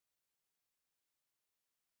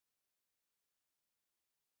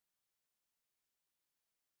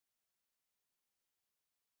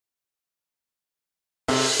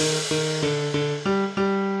I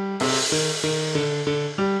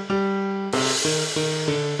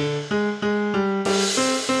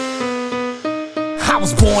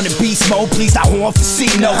was born in beast mode, please I horn for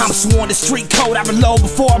C-No. I'm sworn to street code, I reload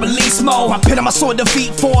before I release more. I pin on my sword,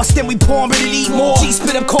 defeat force, then we pour ready to eat more. G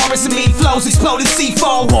spit up chorus and beat flows, exploding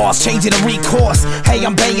C4. Bars changing the recourse, hey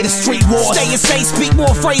I'm banging the street wars. Stay safe, speak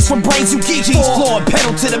more phrase from brains you geek. G's floored,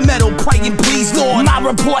 pedal to the metal, praying please Lord. My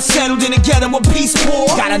report settled in together with peace poor.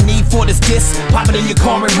 Got a need for this disc, pop it in your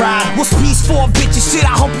car and ride. What's peace for, bitches? Shit,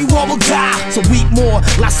 I hope you all will die. So weep more,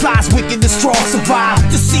 like Slyzwicked, the strong survive.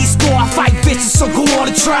 The C-score, I fight vicious, so go on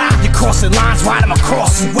and try. You're crossing lines, right? I'm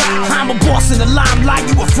across you out. I'm a boss in the limelight,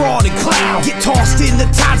 you a fraud and clown. Get tossed in, the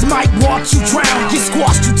tides might watch you drown. Get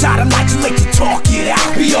squashed, you tired, I'm like too late to talk it out.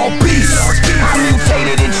 Be all beast, I'm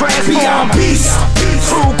mutated and transformed. Beyond beast,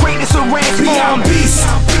 true greatness and ransom. Beyond beast,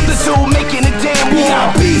 the dude making a damn war.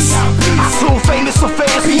 Beyond beast, I soon famous so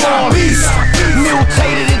fast. Beyond beast,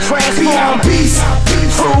 mutated and transformed. Beyond beast,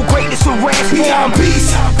 true greatness and ransom. Beyond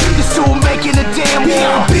beast, the dude making a damn war.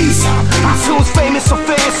 Beyond beast, I soon famous so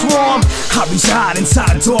fast swarm. I reside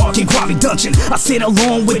inside a dark and grimy dungeon. I sit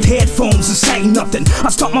alone with headphones and say nothing. I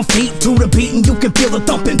stomp my feet to the beat and you can feel the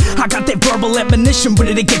thumping. I got that verbal admonition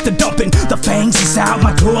ready to get the dumping. The fangs is out,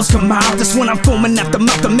 my claws come out. That's when I'm foaming at the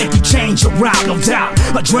mouth to make you change your route, no doubt.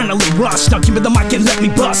 Adrenaline rush, now give me the mic and let me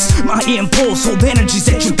bust. My impulse hold energies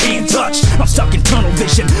that you can't touch. I'm stuck in tunnel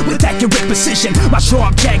vision with accurate precision. My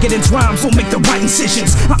sharp, jagged and rhymes will make the right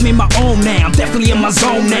incisions. I'm in my own now, I'm definitely in my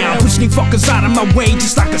zone now. Push me fuckers out of my way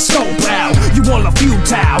just like a snowplow. You all are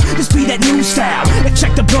futile, just be that new style. And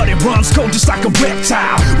check the blood, it runs cold just like a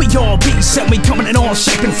reptile. We all beasts and we coming in all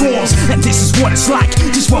shape and forms. And this is what it's like,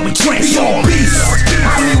 just when we transform. Beyond beast,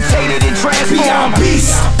 I'm mutated and transformed. Beyond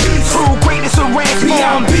beast, true greatness and ransom.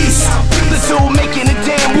 Beyond beast, the dude making a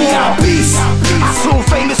damn war. Beyond beast, I soon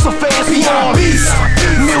famous so fast. Beyond beast,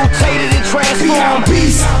 mutated and transformed. Beyond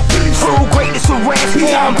beast, true greatness and ransom.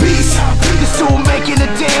 Beyond beast, the dude making a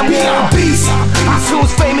damn war. Beyond beast, I soon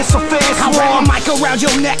famous so fast. I wrap my mic around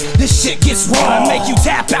your neck, this shit gets raw. I make you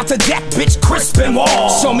tap out the deck, bitch, crisp and wall.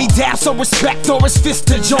 Show me daps or respect or his fist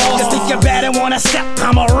to jaw. You think you're bad and wanna step,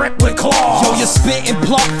 I'ma rip with claws. Yo, you spit and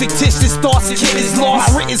block fictitious thoughts, kid is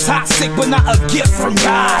lost. My written's hot, sick, but not a gift from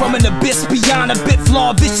God. From an abyss beyond a bit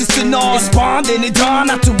flawed, vicious and all. It's bond and it dawn,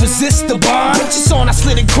 not to resist the bond. Bitches on, I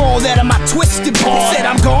slid and crawled out of my twisted ball. Said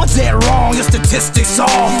I'm going dead wrong, your statistics off.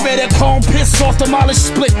 You better clone, piss off, demolish,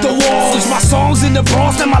 split the walls. Switch my songs in the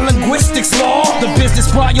bronze, and my linguistics law. The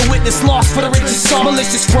business plot, your witness lost for the richest song.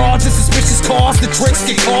 Malicious frauds and suspicious cause, the tricks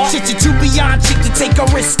get caught. Shit you too beyond cheap to take a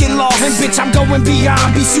risk and loss. And bitch, I'm going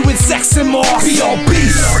beyond beast, you with sex and more. Be all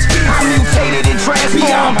beast, I'm mutated and transformed.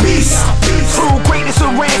 Beyond beast, true greatness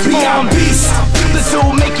and ransom. Beyond beast, the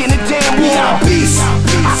dude making a damn war. Beyond beast,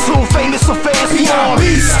 I soon famous so fast. Beyond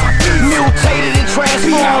beast, mutated and transformed.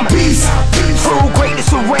 Beyond beast, true greatness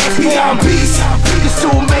and ransom. Beyond beast, this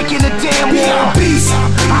dude making a damn war. Beyond beast,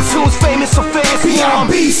 I soon famous so fast.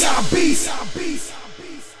 Beyond beast.